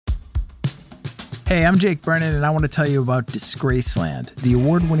Hey, I'm Jake Brennan, and I want to tell you about Disgraceland, the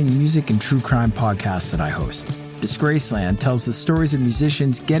award-winning music and true crime podcast that I host. Disgraceland tells the stories of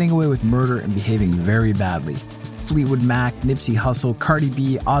musicians getting away with murder and behaving very badly. Fleetwood Mac, Nipsey Hussle, Cardi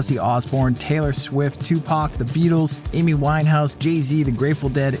B, Ozzy Osbourne, Taylor Swift, Tupac, The Beatles, Amy Winehouse, Jay-Z, The Grateful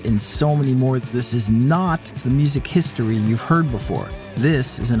Dead, and so many more. This is not the music history you've heard before.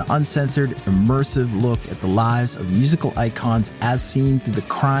 This is an uncensored, immersive look at the lives of musical icons as seen through the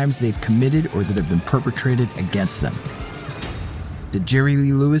crimes they've committed or that have been perpetrated against them. Did Jerry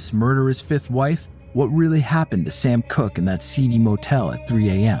Lee Lewis murder his fifth wife? What really happened to Sam Cooke in that seedy motel at 3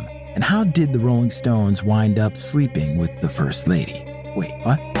 a.m.? And how did the Rolling Stones wind up sleeping with the First Lady? Wait,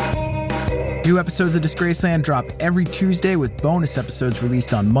 what? New episodes of Disgraceland drop every Tuesday with bonus episodes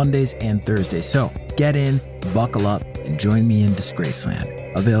released on Mondays and Thursdays. So get in, buckle up, and join me in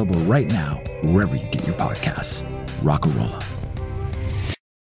Disgraceland. Available right now, wherever you get your podcasts. Rock-a-rolla.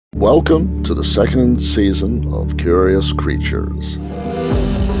 Welcome to the second season of Curious Creatures.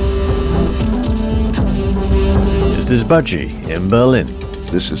 This is Budgie in Berlin.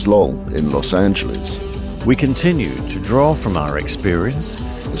 This is Lol in Los Angeles. We continue to draw from our experience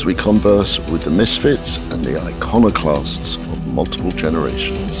as we converse with the misfits and the iconoclasts of multiple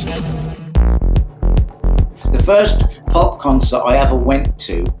generations. The first pop concert I ever went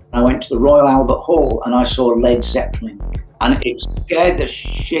to, I went to the Royal Albert Hall and I saw Led Zeppelin. And it scared the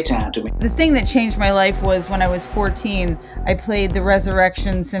shit out of me. The thing that changed my life was when I was 14, I played the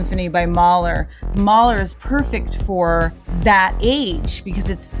Resurrection Symphony by Mahler. Mahler is perfect for that age because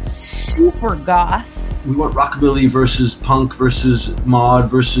it's super goth. We want rockabilly versus punk versus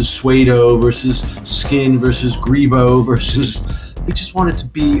mod versus Suedo versus Skin versus Grebo versus... We just wanted to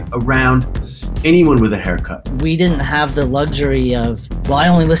be around anyone with a haircut. We didn't have the luxury of, well, I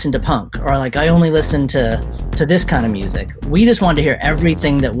only listen to punk, or like I only listen to this kind of music. We just wanted to hear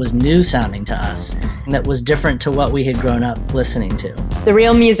everything that was new sounding to us and that was different to what we had grown up listening to. The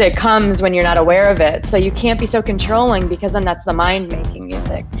real music comes when you're not aware of it, so you can't be so controlling because then that's the mind making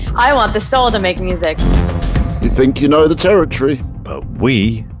music. I want the soul to make music. You think you know the territory, but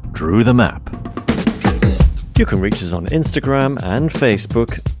we drew the map. You can reach us on Instagram and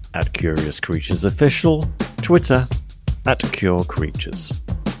Facebook at Curious Creatures Official, Twitter at Cure Creatures.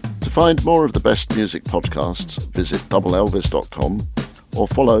 To find more of the best music podcasts, visit doubleelvis.com or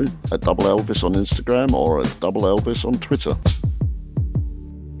follow at Double Elvis on Instagram or at Double Elvis on Twitter.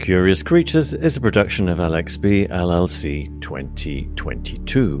 Curious Creatures is a production of LXB LLC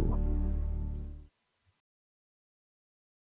 2022.